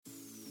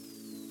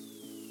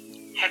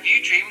Have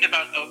you dreamed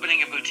about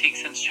opening a boutique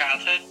since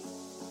childhood?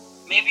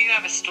 Maybe you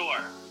have a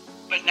store,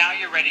 but now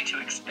you're ready to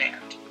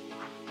expand.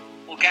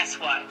 Well, guess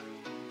what?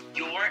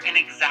 You're in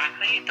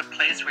exactly the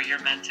place where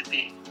you're meant to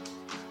be.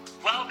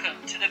 Welcome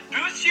to the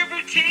Boost Your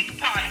Boutique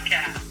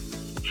podcast,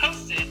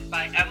 hosted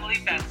by Emily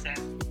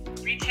Benson,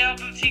 retail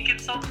boutique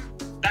consultant,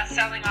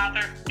 best-selling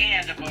author,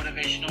 and a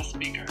motivational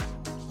speaker.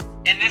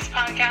 In this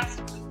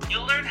podcast,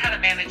 you'll learn how to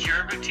manage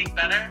your boutique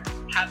better,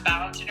 have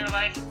balance in your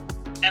life,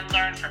 and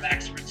learn from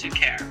experts who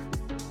care.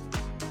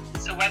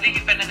 So whether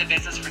you've been in the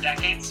business for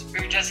decades or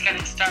you're just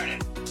getting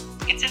started,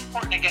 it's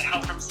important to get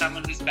help from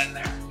someone who's been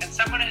there and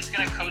someone who's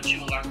going to coach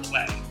you along the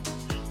way.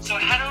 So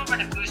head over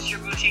to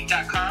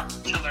boostyourboutique.com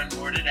to learn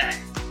more today.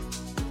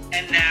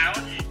 And now,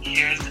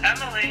 here's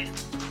Emily.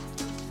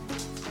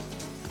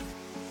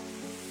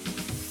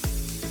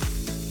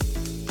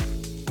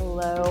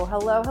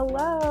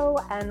 Hello,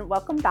 and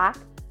welcome back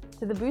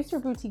to the Boost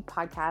Your Boutique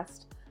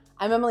podcast.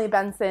 I'm Emily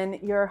Benson,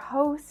 your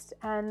host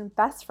and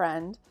best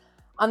friend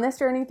on this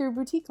journey through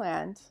boutique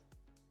land.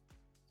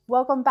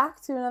 Welcome back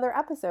to another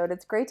episode.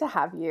 It's great to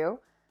have you.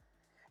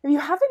 If you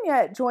haven't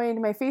yet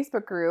joined my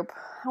Facebook group,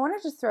 I want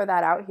to just throw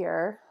that out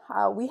here.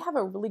 We have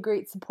a really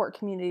great support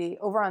community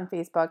over on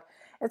Facebook.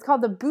 It's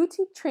called the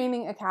Boutique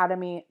Training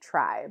Academy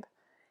Tribe.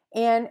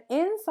 And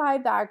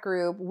inside that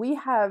group, we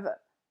have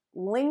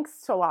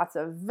links to lots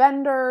of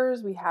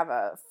vendors. We have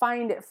a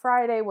Find It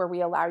Friday where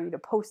we allow you to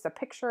post a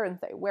picture and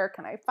say, where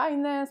can I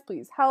find this?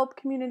 Please help,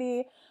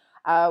 community.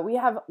 We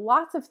have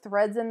lots of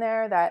threads in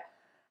there that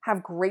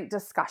have great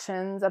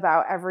discussions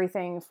about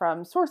everything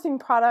from sourcing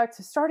product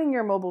to starting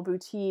your mobile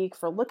boutique,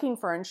 for looking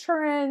for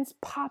insurance,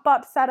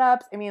 pop-up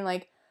setups.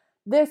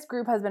 This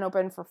group has been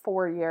open for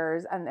 4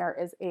 years and there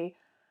is a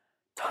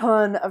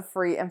ton of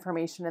free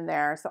information in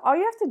there. So all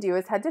you have to do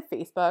is head to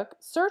Facebook,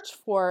 search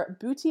for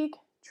Boutique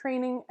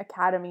Training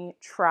Academy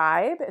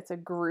Tribe. It's a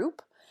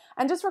group,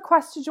 and just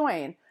request to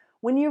join.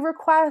 When you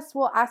request,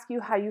 we'll ask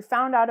you how you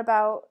found out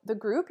about the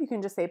group. You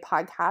can just say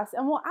podcast,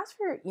 and we'll ask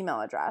for your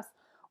email address.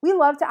 We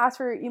love to ask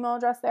for your email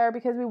address there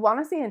because we want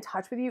to stay in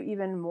touch with you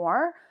even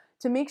more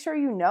to make sure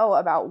you know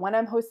about when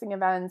I'm hosting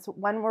events,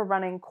 when we're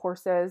running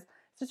courses.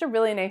 It's just a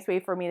really nice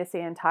way for me to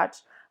stay in touch.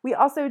 We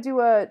also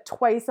do a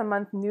twice a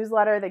month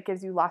newsletter that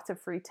gives you lots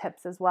of free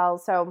tips as well.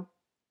 So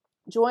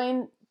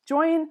join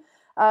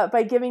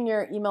by giving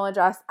your email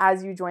address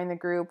as you join the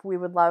group. We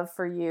would love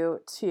for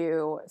you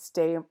to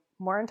stay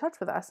more in touch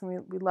with us,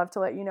 and we'd love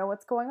to let you know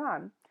what's going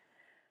on.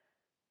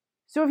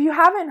 So if you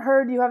haven't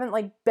heard, you haven't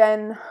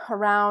been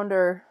around,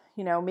 or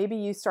maybe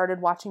you started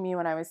watching me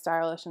when I was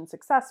stylish and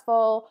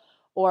successful,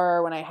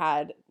 or when I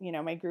had,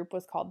 my group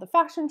was called the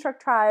Fashion Truck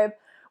Tribe.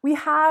 We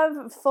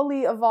have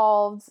fully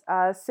evolved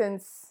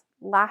since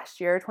last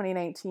year,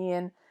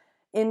 2019,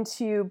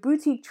 into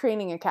Boutique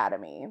Training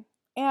Academy.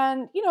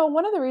 And,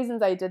 one of the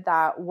reasons I did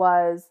that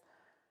was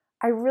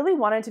I really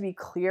wanted to be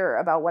clear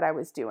about what I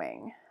was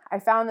doing. I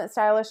found that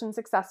stylish and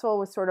successful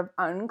was sort of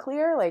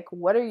unclear.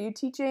 What are you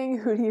teaching?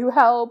 Who do you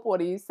help?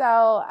 What do you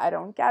sell? I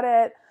don't get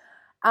it.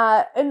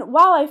 And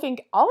while I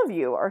think all of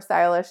you are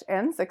stylish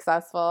and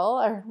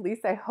successful, or at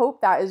least I hope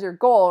that is your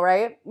goal,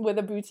 right, with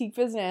a boutique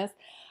business,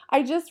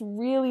 I just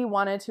really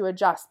wanted to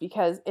adjust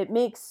because it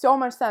makes so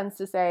much sense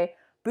to say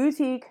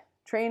Boutique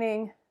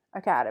Training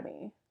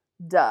Academy.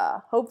 Duh.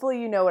 Hopefully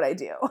you know what I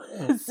do.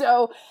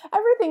 So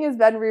everything has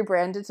been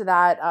rebranded to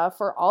that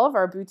for all of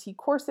our boutique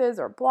courses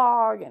or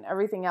blog and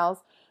everything else.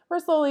 We're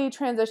slowly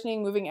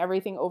transitioning, moving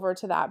everything over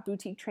to that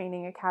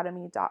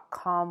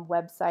boutiquetrainingacademy.com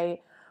website.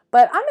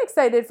 But I'm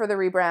excited for the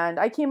rebrand.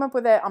 I came up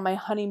with it on my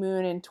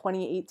honeymoon in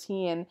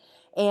 2018,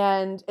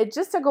 and it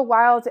just took a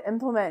while to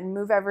implement and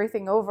move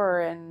everything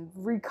over and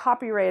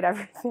recopyright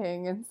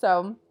everything. And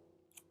so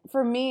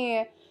for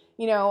me,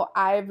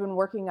 I've been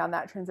working on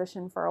that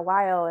transition for a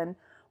while, and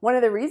one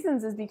of the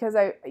reasons is because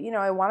I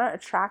want to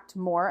attract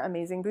more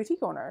amazing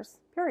boutique owners,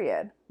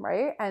 period,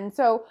 right? And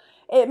so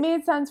it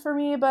made sense for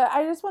me, but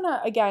I just want to,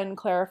 again,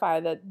 clarify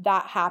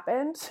that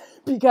happened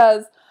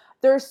because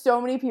there's so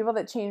many people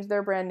that change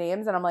their brand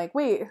names, and I'm like,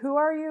 wait, who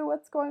are you?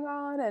 What's going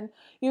on? And,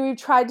 we've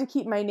tried to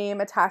keep my name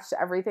attached to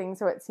everything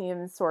so it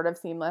seems sort of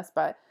seamless,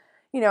 but,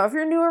 if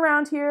you're new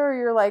around here, or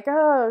you're like,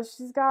 oh,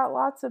 she's got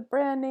lots of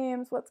brand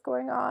names, what's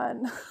going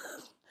on?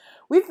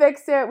 We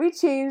fixed it. We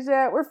changed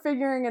it. We're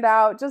figuring it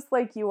out just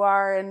like you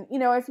are. And,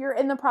 if you're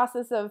in the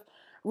process of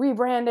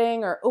rebranding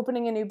or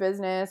opening a new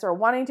business or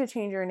wanting to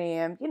change your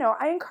name,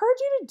 I encourage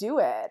you to do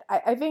it.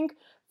 I think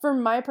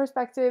from my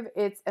perspective,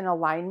 it's an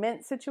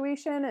alignment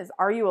situation.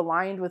 Are you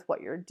aligned with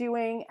what you're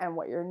doing and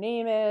what your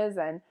name is?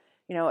 And,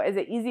 is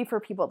it easy for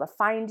people to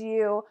find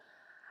you?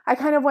 I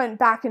kind of went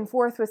back and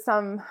forth with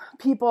some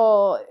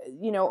people,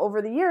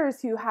 over the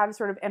years who have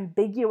sort of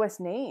ambiguous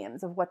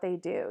names of what they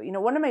do.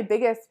 One of my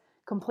biggest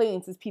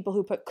complaints is people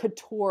who put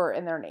couture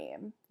in their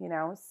name,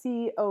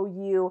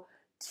 Couture.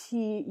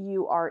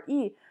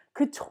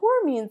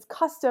 Couture means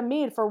custom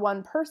made for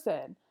one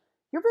person.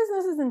 Your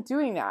business isn't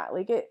doing that.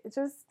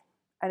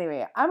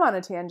 Anyway, I'm on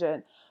a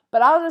tangent,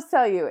 but I'll just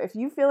tell you, if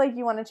you feel like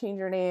you want to change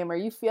your name or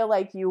you feel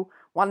like you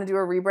want to do a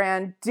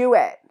rebrand, do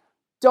it.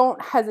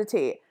 don't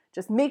hesitate.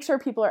 Just make sure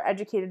people are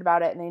educated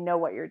about it and they know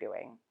what you're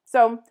doing.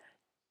 So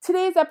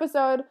today's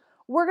episode,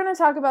 we're going to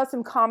talk about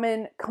some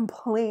common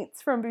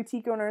complaints from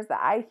boutique owners that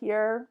I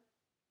hear.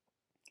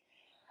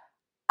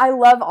 I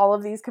love all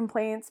of these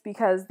complaints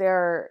because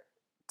they're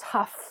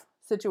tough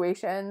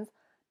situations.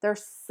 They're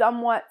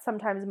somewhat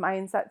sometimes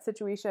mindset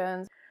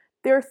situations.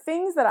 They're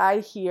things that I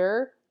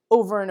hear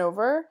over and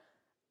over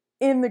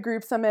in the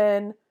groups I'm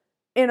in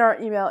our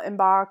email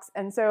inbox.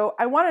 And so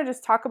I want to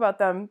just talk about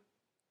them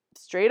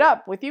straight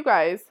up with you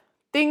guys.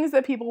 Things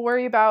that people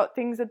worry about,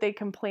 things that they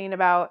complain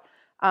about.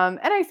 And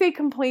I say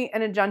complaint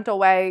in a gentle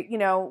way. You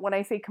know, when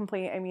I say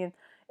complaint, I mean,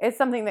 it's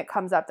something that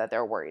comes up that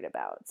they're worried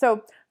about.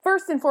 So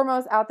first and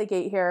foremost, out the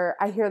gate here,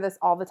 I hear this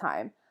all the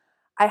time.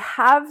 I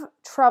have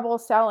trouble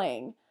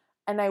selling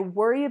and I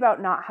worry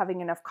about not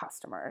having enough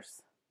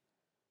customers.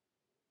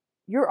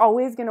 You're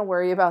always going to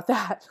worry about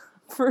that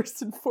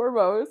first and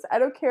foremost. I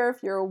don't care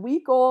if you're a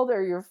week old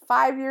or you're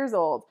 5 years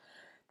old.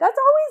 That's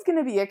always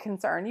going to be a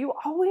concern. You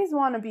always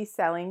want to be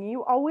selling.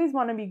 You always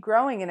want to be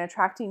growing and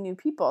attracting new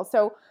people.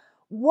 So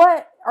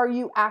what are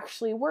you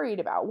actually worried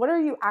about? What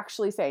are you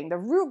actually saying? The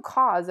root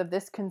cause of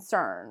this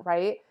concern,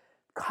 right,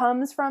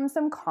 comes from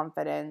some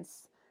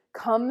confidence,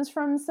 comes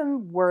from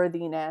some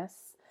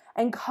worthiness,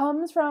 and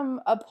comes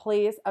from a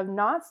place of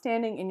not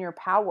standing in your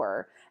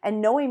power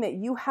and knowing that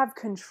you have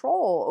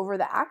control over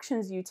the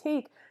actions you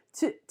take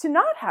to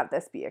not have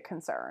this be a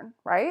concern,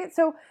 right?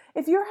 So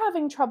if you're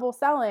having trouble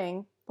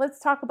selling, let's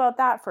talk about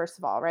that first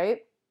of all, right?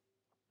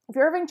 If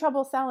you're having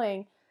trouble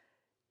selling,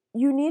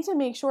 you need to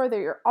make sure that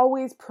you're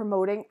always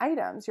promoting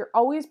items. You're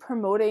always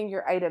promoting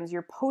your items.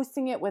 You're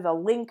posting it with a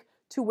link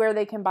to where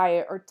they can buy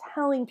it or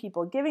telling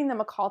people, giving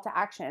them a call to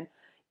action,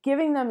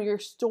 giving them your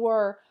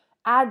store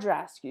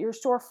address, your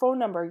store phone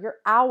number, your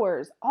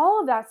hours, all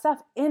of that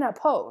stuff in a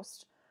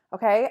post,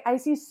 okay? I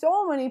see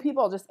so many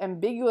people just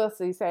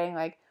ambiguously saying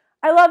like,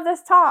 I love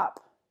this top,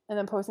 and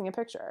then posting a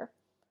picture.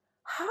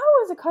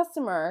 How is a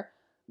customer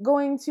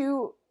going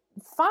to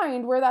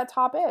find where that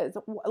top is?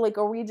 Like,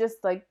 are we just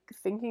like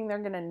thinking they're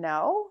going to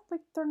know? Like,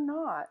 they're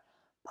not.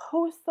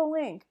 Post the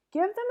link.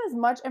 Give them as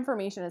much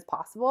information as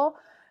possible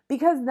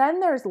because then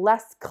there's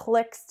less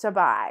clicks to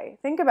buy.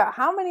 Think about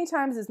how many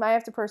times does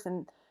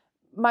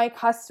my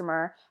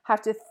customer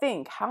have to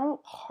think,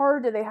 how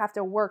hard do they have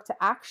to work to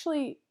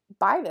actually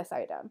buy this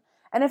item?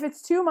 And if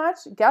it's too much,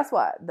 guess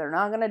what? They're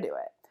not going to do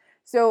it.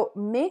 So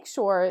make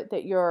sure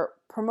that you're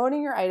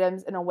promoting your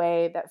items in a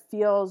way that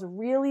feels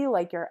really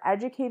like you're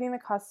educating the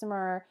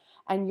customer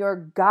and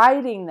you're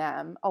guiding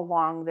them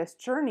along this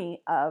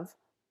journey of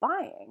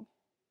buying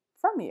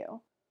from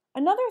you.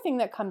 Another thing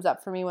that comes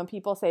up for me when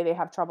people say they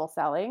have trouble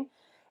selling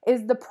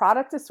is the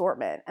product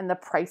assortment and the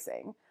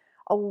pricing.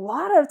 A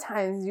lot of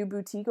times you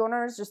boutique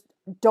owners just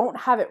don't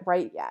have it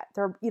right yet.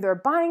 They're either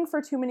buying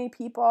for too many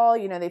people,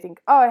 they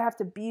think, oh, I have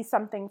to be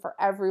something for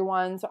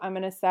everyone, so I'm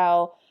going to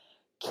sell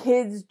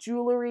kids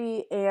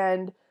jewelry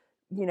and,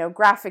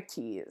 graphic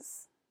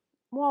tees.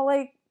 Well,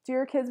 like, do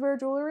your kids wear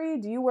jewelry?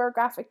 Do you wear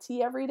graphic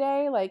tee every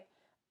day? Like,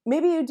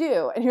 maybe you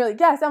do. And you're like,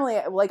 yes, Emily,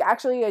 like,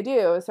 actually I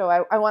do. So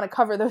I want to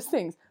cover those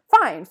things.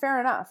 Fine, fair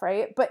enough,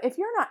 right? But if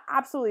you're not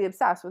absolutely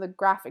obsessed with a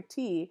graphic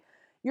tee,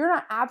 you're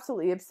not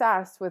absolutely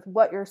obsessed with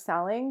what you're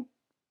selling,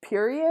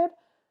 period,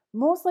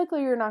 most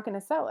likely you're not going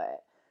to sell it.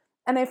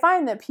 And I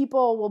find that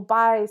people will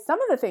buy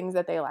some of the things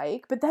that they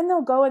like, but then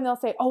they'll go and they'll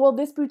say, oh, well,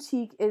 this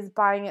boutique is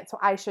buying it, so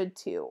I should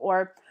too.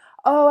 Or,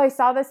 oh, I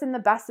saw this in the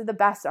best of the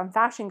best on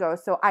Fashion Go,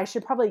 so I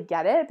should probably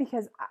get it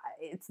because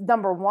it's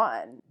number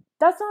one.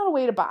 That's not a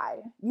way to buy.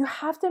 You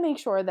have to make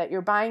sure that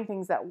you're buying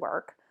things that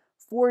work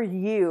for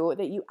you,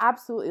 that you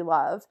absolutely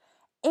love,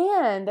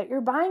 and that you're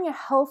buying a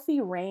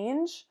healthy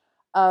range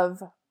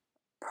of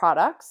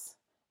products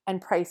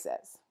and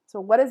prices. So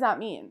what does that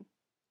mean?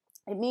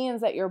 It means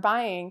that you're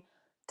buying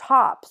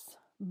tops,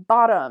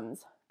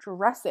 bottoms,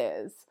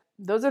 dresses.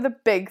 Those are the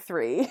big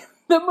three,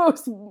 the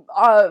most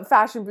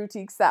fashion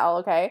boutiques sell,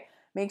 okay?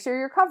 Make sure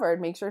you're covered.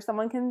 Make sure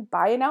someone can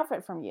buy an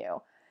outfit from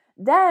you.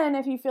 Then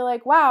if you feel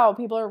like, wow,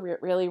 people are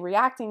really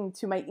reacting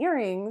to my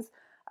earrings,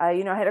 I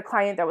had a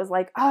client that was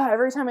like, oh,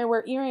 every time I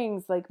wear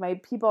earrings, like my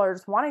people are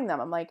just wanting them.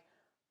 I'm like,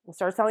 we'll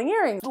start selling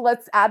earrings.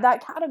 Let's add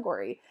that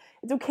category.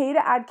 It's okay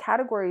to add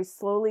categories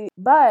slowly,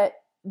 but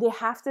they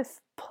have to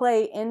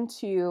play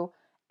into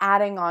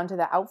adding on to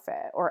the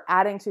outfit or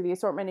adding to the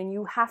assortment, and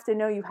you have to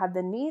know you have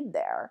the need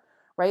there,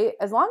 right?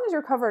 As long as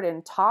you're covered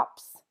in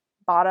tops,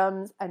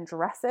 bottoms, and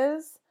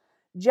dresses,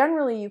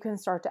 generally you can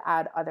start to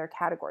add other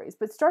categories.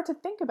 But start to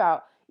think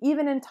about,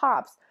 even in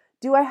tops,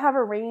 do I have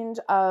a range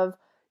of,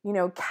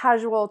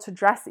 casual to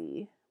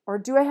dressy? Or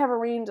do I have a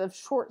range of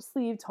short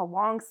sleeve to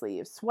long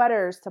sleeve,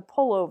 sweaters to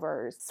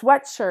pullovers,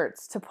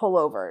 sweatshirts to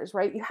pullovers,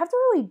 right? You have to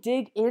really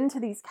dig into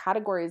these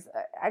categories.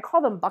 I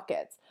call them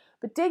buckets.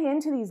 But dig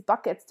into these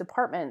buckets,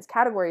 departments,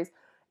 categories.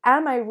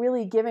 Am I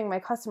really giving my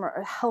customer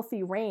a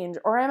healthy range,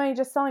 or am I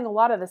just selling a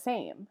lot of the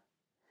same?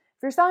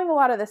 If you're selling a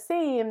lot of the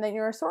same, then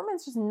your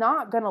assortment's just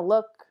not going to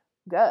look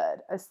good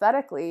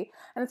aesthetically,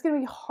 and it's going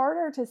to be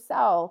harder to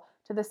sell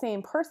to the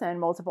same person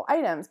multiple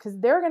items because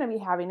they're going to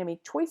be having to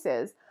make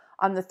choices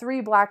on the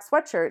 3 black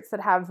sweatshirts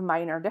that have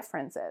minor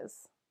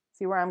differences.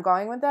 See where I'm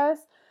going with this?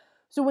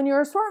 So when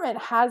your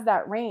assortment has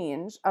that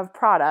range of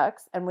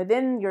products, and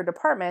within your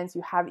departments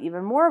you have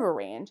even more of a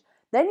range,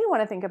 then you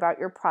want to think about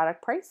your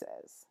product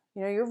prices.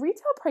 Your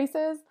retail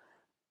prices,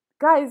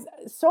 guys,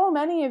 so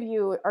many of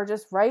you are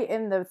just right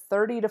in the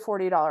 $30 to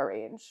 $40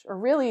 range. Or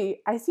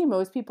really, I see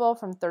most people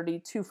from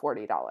 $30 to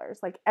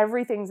 $40. Like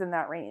everything's in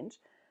that range.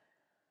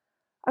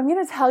 I'm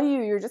going to tell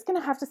you, you're just going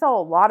to have to sell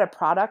a lot of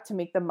product to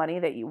make the money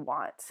that you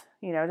want,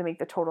 to make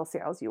the total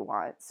sales you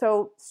want.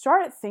 So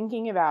start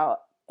thinking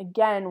about,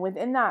 again,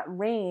 within that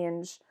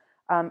range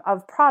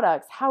of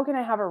products, how can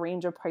I have a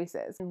range of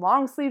prices? In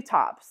long sleeve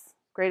tops,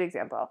 great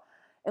example.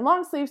 In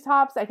long sleeve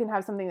tops, I can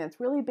have something that's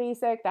really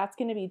basic. That's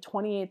going to be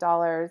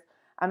 $28.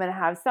 I'm going to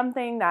have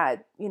something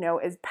that,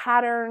 is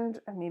patterned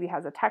and maybe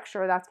has a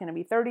texture. That's going to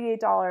be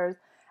 $38.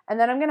 And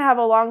then I'm going to have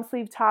a long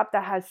sleeve top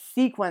that has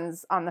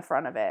sequins on the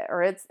front of it,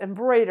 or it's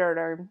embroidered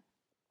or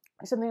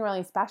something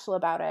really special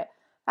about it.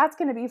 That's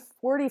going to be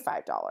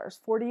 $45,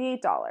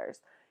 $48.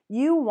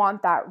 You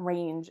want that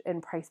range in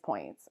price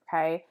points,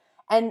 okay?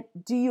 And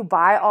do you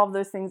buy all of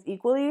those things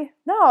equally?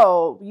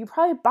 No, you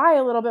probably buy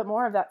a little bit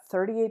more of that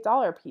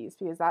 $38 piece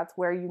because that's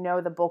where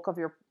the bulk of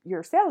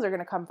your sales are going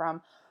to come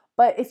from.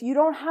 But if you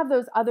don't have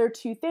those other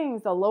two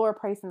things, the lower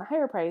price and the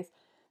higher price,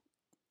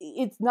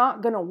 it's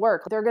not going to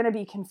work. They're going to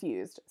be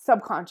confused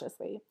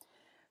subconsciously.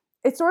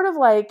 It's sort of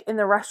like in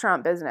the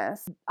restaurant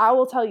business. I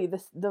will tell you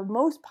this, the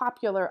most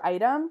popular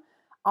item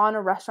on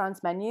a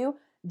restaurant's menu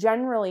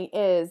generally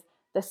is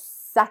the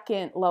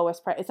second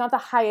lowest price. It's not the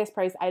highest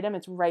price item.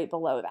 It's right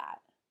below that.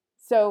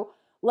 So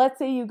let's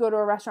say you go to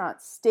a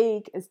restaurant,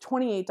 steak is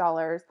 $28.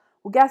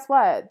 Well, guess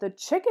what? The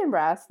chicken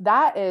breast,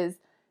 that is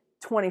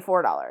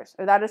 $24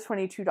 or that is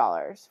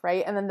 $22,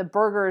 right? And then the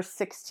burger is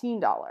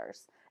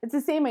 $16. It's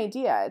the same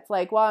idea. It's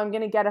like, well, I'm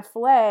going to get a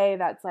filet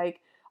that's like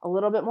a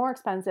little bit more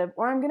expensive,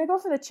 or I'm going to go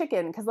for the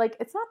chicken because like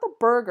it's not the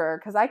burger,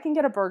 because I can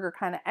get a burger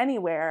kind of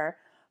anywhere.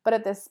 But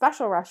at this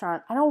special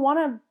restaurant, I don't want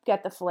to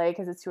get the filet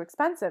because it's too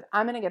expensive.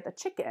 I'm going to get the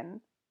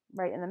chicken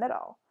right in the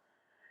middle.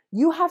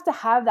 You have to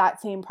have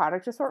that same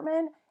product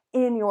assortment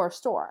in your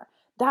store.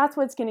 That's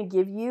what's going to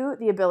give you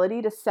the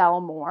ability to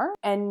sell more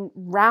and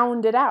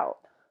round it out.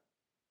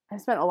 I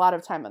spent a lot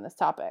of time on this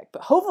topic,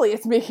 but hopefully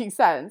it's making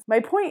sense.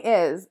 My point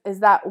is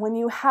that when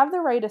you have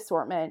the right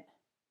assortment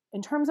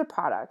in terms of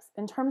products,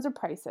 in terms of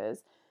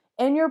prices,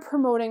 and you're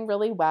promoting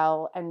really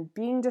well and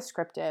being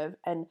descriptive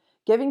and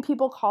giving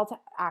people call to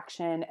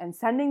action and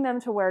sending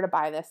them to where to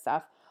buy this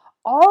stuff,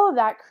 all of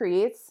that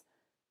creates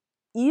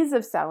ease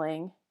of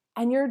selling,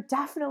 and you're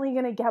definitely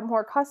going to get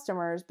more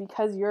customers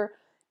because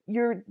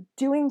you're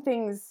doing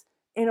things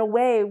in a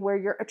way where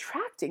you're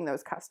attracting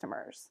those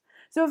customers.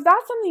 So if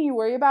that's something you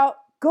worry about,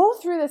 go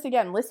through this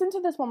again. Listen to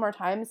this one more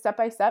time, step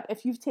by step.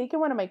 If you've taken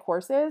one of my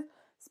courses,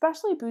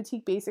 especially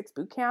Boutique Basics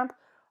Bootcamp,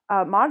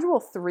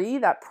 module 3,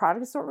 that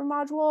product assortment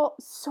module,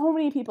 so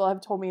many people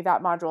have told me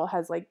that module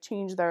has like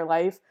changed their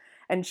life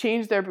and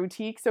changed their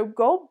boutique. So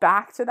go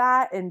back to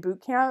that in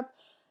bootcamp.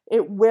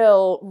 It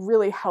will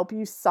really help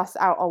you suss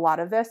out a lot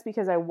of this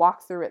because I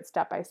walk through it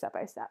step by step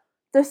by step.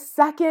 The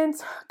second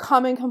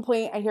common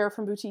complaint I hear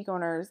from boutique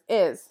owners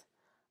is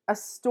a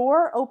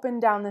store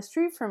opened down the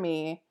street from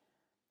me,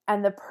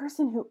 and the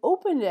person who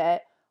opened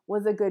it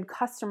was a good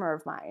customer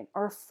of mine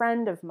or a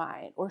friend of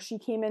mine, or she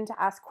came in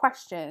to ask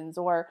questions,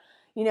 or,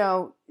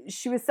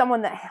 she was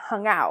someone that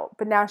hung out,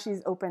 but now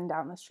she's open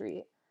down the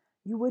street.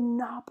 You would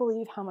not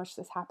believe how much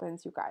this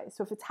happens, you guys.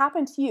 So if it's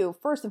happened to you,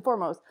 first and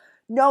foremost,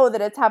 know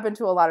that it's happened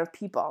to a lot of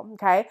people,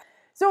 okay?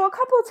 So a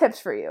couple of tips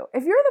for you.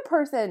 If you're the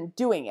person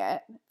doing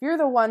it, if you're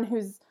the one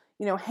who's,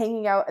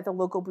 hanging out at the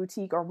local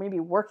boutique or maybe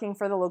working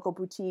for the local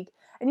boutique,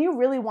 and you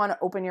really want to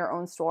open your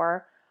own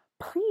store,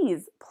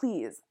 please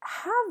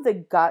have the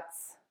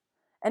guts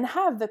and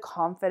have the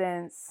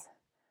confidence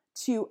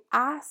to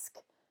ask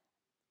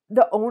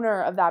the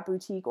owner of that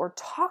boutique or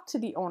talk to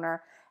the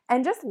owner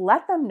and just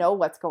let them know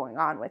what's going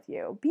on with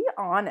you. Be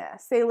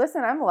honest. Say,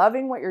 listen, I'm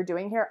loving what you're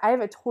doing here. I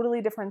have a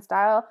totally different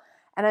style,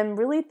 and I'm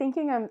really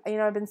thinking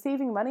I've been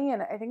saving money,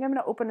 and I think I'm going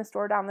to open a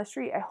store down the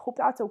street. I hope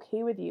that's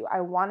okay with you.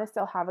 I want to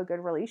still have a good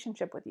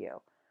relationship with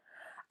you.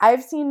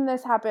 I've seen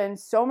this happen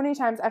so many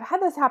times. I've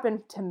had this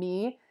happen to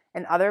me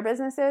in other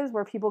businesses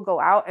where people go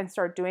out and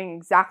start doing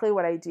exactly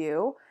what I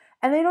do,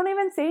 and they don't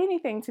even say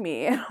anything to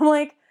me. And I'm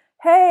like,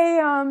 hey,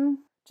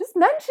 just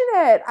mention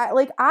it.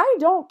 I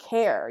don't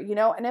care,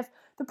 and if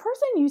the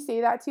person you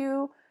say that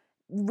to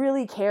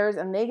really cares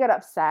and they get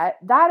upset,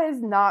 that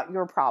is not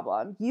your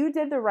problem. You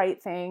did the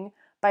right thing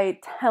by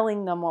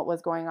telling them what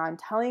was going on,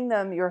 telling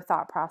them your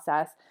thought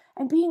process,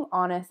 and being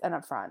honest and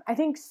upfront. I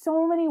think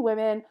so many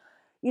women,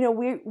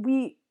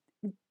 we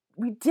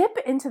dip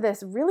into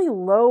this really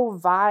low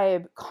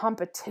vibe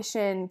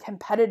competition,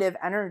 competitive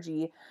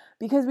energy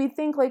because we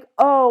think like,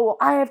 oh,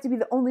 I have to be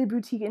the only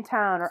boutique in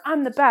town, or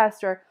I'm the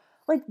best, or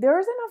like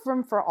there's enough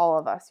room for all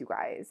of us, you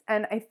guys.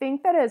 And I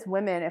think that as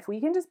women, if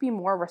we can just be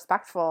more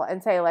respectful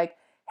and say like,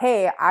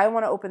 hey, I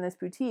want to open this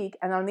boutique.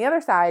 And on the other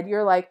side,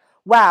 you're like,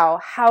 wow,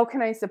 how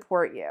can I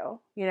support you?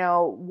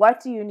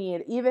 What do you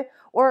need?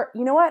 Or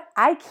you know what?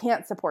 I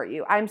can't support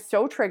you. I'm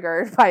so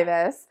triggered by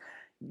this.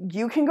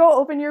 You can go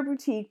open your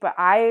boutique, but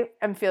I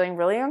am feeling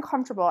really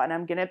uncomfortable, and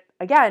I'm going to,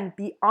 again,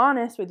 be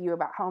honest with you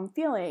about how I'm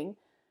feeling.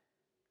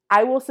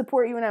 I will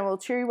support you and I will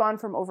cheer you on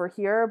from over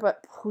here,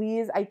 but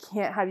please, I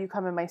can't have you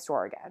come in my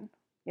store again,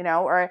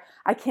 or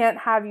I can't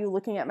have you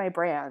looking at my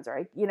brands,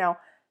 or,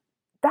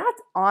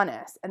 that's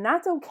honest and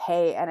that's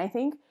okay. And I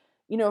think,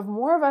 if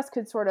more of us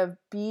could sort of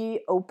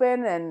be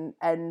open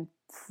and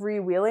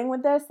freewheeling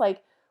with this,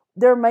 like,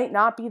 there might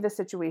not be the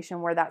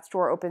situation where that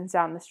store opens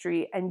down the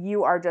street and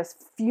you are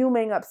just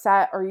fuming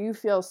upset or you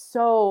feel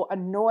so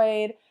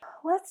annoyed.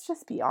 Let's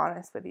just be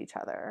honest with each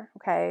other,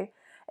 okay?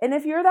 And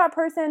if you're that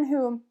person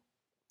who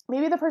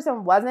maybe the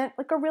person wasn't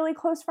like a really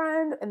close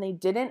friend and they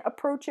didn't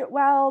approach it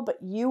well, but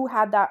you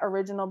had that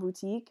original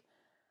boutique,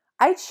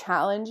 I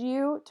challenge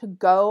you to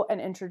go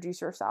and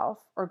introduce yourself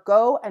or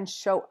go and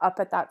show up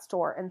at that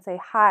store and say,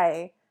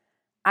 hi,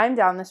 I'm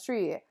down the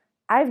street.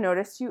 I've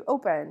noticed you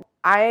open.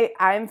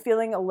 I'm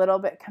feeling a little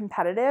bit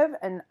competitive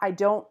and I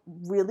don't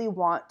really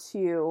want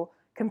to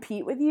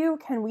compete with you.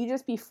 Can we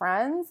just be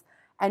friends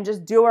and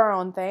just do our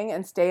own thing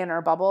and stay in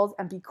our bubbles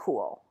and be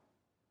cool?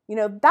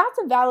 That's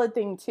a valid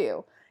thing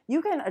too.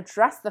 You can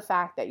address the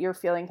fact that you're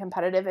feeling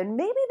competitive and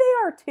maybe they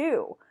are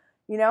too.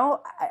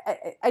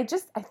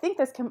 I think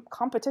this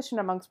competition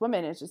amongst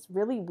women is just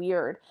really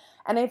weird.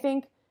 And I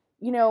think,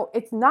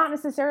 it's not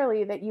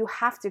necessarily that you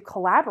have to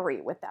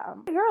collaborate with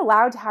them. You're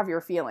allowed to have your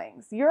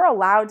feelings. You're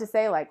allowed to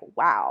say like,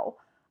 wow,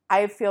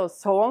 I feel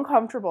so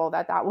uncomfortable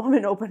that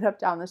woman opened up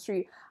down the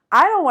street.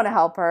 I don't want to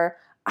help her.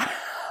 I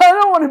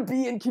don't want to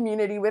be in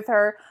community with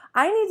her.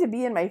 I need to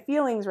be in my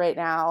feelings right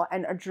now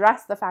and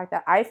address the fact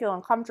that I feel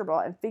uncomfortable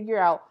and figure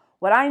out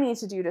what I need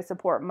to do to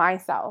support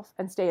myself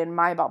and stay in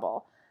my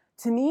bubble.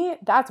 To me,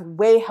 that's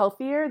way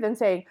healthier than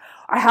saying,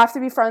 I have to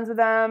be friends with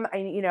them.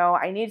 I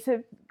need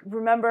to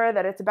remember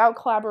that it's about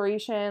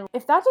collaboration.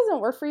 If that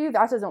doesn't work for you,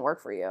 that doesn't work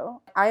for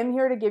you. I'm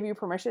here to give you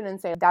permission and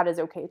say that is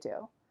okay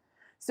too.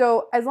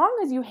 So as long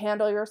as you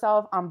handle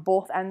yourself on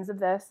both ends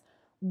of this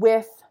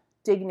with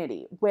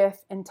dignity,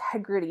 with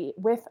integrity,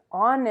 with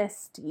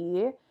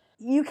honesty,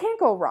 you can't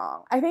go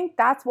wrong. I think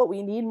that's what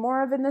we need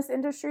more of in this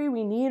industry.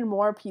 We need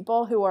more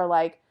people who are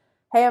like,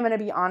 hey, I'm going to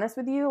be honest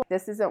with you.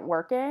 This isn't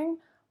working.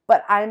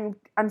 But I'm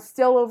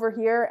still over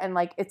here and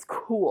like, it's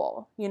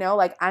cool,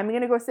 like I'm going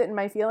to go sit in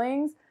my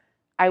feelings.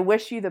 I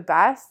wish you the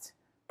best.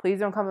 Please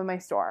don't come in my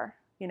store,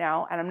 and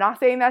I'm not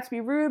saying that to be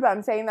rude, but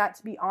I'm saying that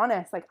to be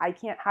honest. Like, I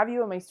can't have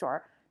you in my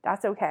store.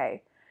 That's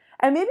okay.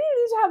 And maybe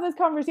you need to have this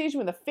conversation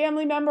with a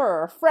family member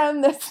or a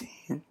friend that's,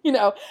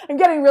 I'm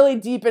getting really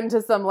deep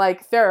into some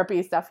like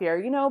therapy stuff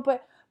here,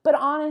 but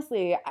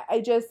honestly,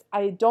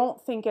 I don't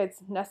think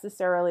it's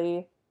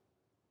necessarily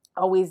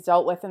always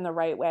dealt with in the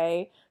right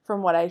way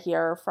from what I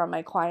hear from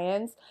my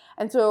clients.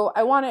 And so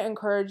I want to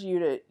encourage you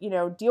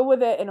to, deal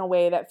with it in a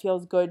way that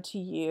feels good to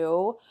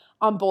you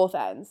on both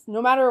ends.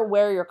 No matter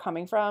where you're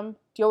coming from,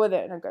 deal with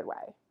it in a good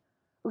way.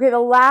 Okay, the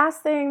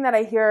last thing that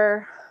I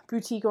hear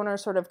boutique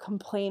owners sort of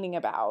complaining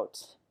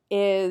about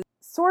is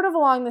sort of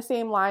along the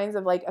same lines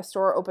of like a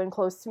store open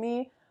close to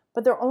me,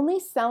 but they're only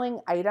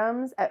selling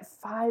items at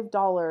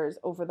 $5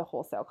 over the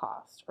wholesale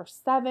cost or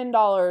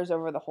 $7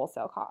 over the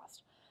wholesale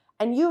cost.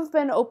 And you've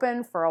been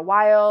open for a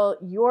while,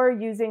 you're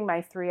using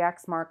my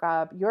 3X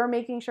markup, you're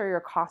making sure your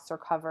costs are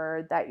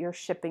covered, that your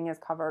shipping is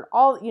covered.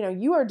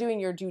 You are doing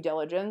your due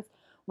diligence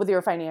with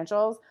your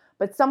financials,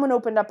 but someone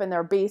opened up in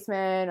their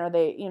basement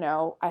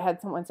or I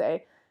had someone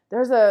say,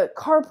 there's a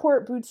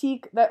carport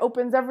boutique that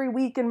opens every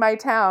week in my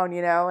town,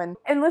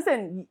 and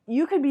listen,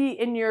 you could be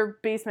in your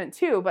basement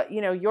too, but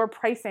your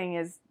pricing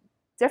is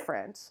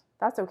different.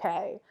 That's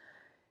okay.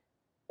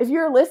 If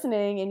you're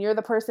listening and you're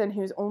the person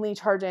who's only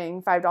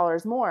charging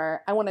 $5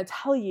 more, I want to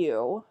tell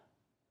you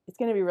it's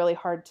going to be really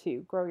hard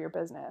to grow your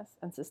business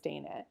and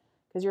sustain it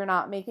because you're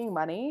not making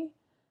money.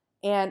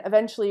 And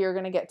eventually you're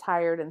going to get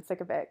tired and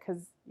sick of it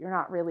because you're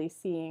not really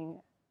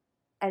seeing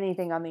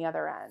anything on the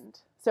other end.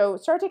 So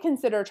start to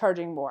consider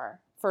charging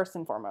more first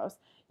and foremost.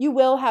 You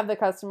will have the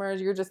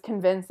customers. You're just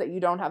convinced that you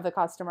don't have the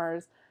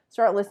customers.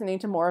 Start listening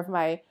to more of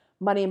my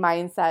money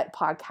mindset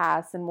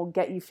podcasts and will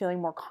get you feeling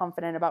more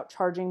confident about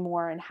charging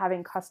more and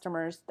having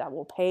customers that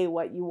will pay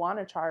what you want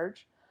to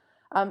charge.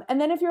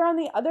 And then if you're on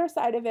the other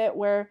side of it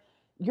where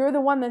you're the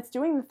one that's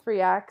doing the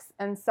 3X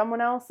and someone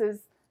else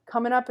is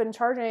coming up and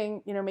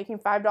charging, making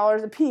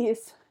 $5 a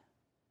piece,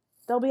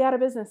 they'll be out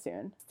of business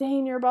soon. Stay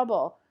in your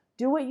bubble.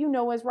 Do what you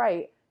know is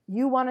right.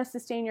 You want to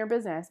sustain your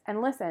business.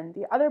 And listen,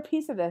 the other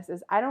piece of this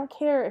is I don't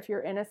care if you're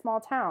in a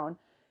small town.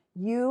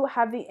 You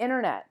have the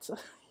internet.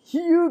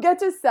 You get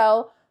to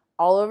sell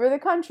all over the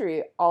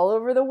country, all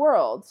over the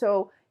world.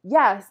 So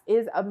yes,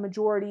 is a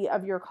majority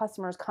of your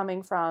customers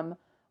coming from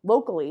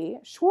locally?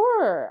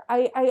 Sure,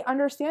 I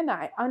understand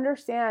that. I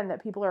understand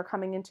that people are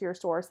coming into your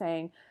store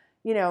saying,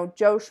 Joe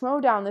Schmo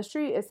down the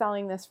street is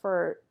selling this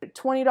for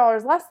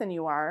 $20 less than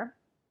you are.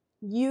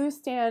 You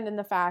stand in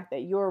the fact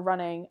that you're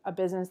running a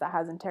business that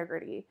has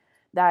integrity,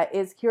 that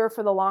is here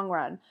for the long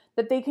run,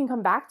 that they can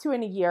come back to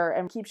in a year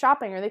and keep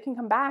shopping, or they can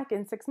come back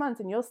in 6 months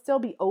and you'll still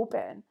be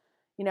open.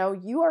 You know,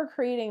 you are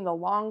creating the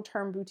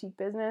long-term boutique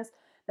business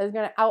that is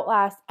going to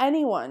outlast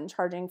anyone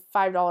charging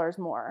 $5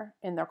 more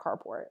in their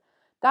carport.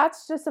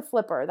 That's just a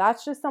flipper.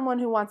 That's just someone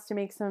who wants to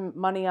make some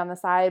money on the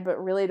side,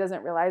 but really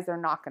doesn't realize they're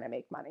not going to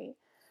make money.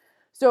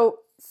 So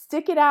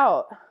stick it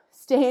out.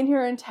 Stay in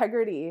your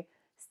integrity.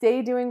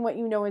 Stay doing what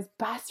you know is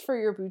best for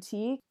your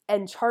boutique,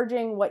 and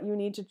charging what you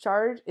need to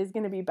charge is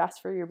going to be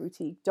best for your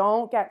boutique.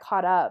 Don't get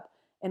caught up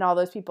in all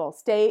those people.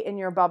 Stay in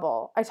your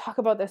bubble. I talk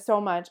about this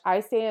so much.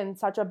 I stay in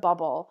such a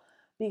bubble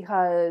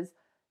because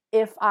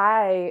if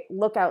I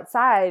look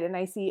outside and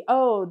I see,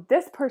 oh,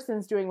 this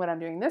person's doing what I'm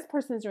doing, this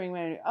person's doing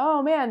what I'm doing,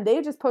 oh man,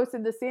 they just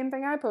posted the same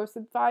thing I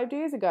posted 5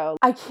 days ago.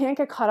 I can't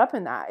get caught up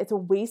in that. It's a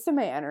waste of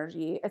my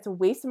energy. It's a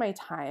waste of my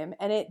time.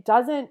 And it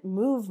doesn't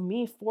move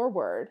me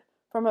forward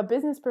from a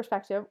business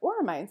perspective or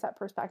a mindset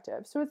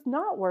perspective. So it's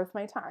not worth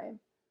my time.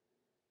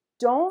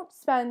 Don't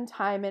spend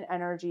time and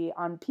energy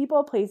on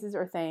people, places,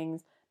 or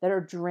things that are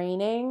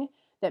draining,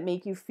 that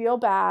make you feel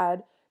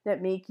bad,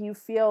 that make you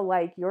feel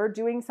like you're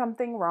doing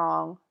something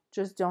wrong.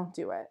 Just don't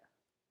do it.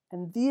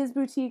 And these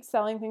boutiques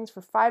selling things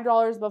for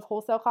 $5 above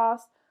wholesale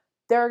cost,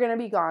 they're going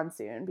to be gone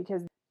soon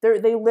because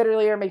they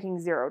literally are making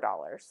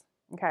 $0.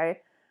 Okay?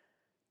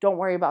 Don't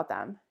worry about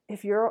them.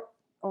 If you're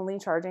only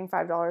charging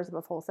 $5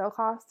 above wholesale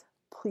cost,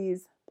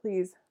 please,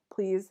 please,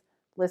 please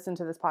listen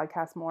to this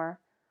podcast more.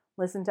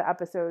 Listen to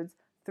episodes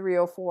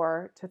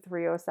 304 to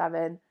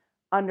 307.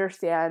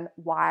 Understand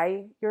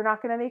why you're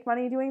not going to make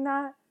money doing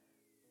that.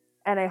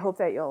 And I hope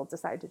that you'll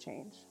decide to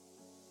change.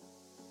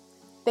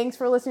 Thanks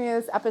for listening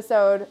to this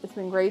episode. It's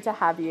been great to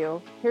have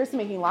you. Here's to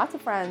making lots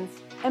of friends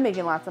and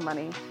making lots of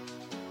money.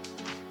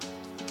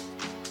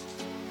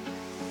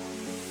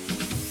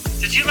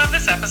 Did you love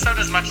this episode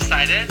as much as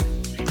I did?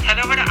 Head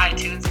over to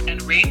iTunes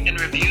and rate and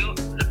review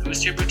the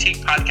Boost Your Boutique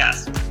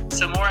podcast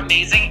so more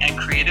amazing and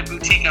creative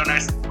boutique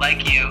owners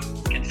like you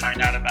can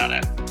find out about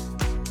it.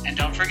 And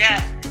don't forget,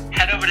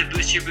 head over to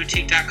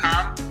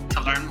boostyourboutique.com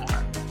to learn more.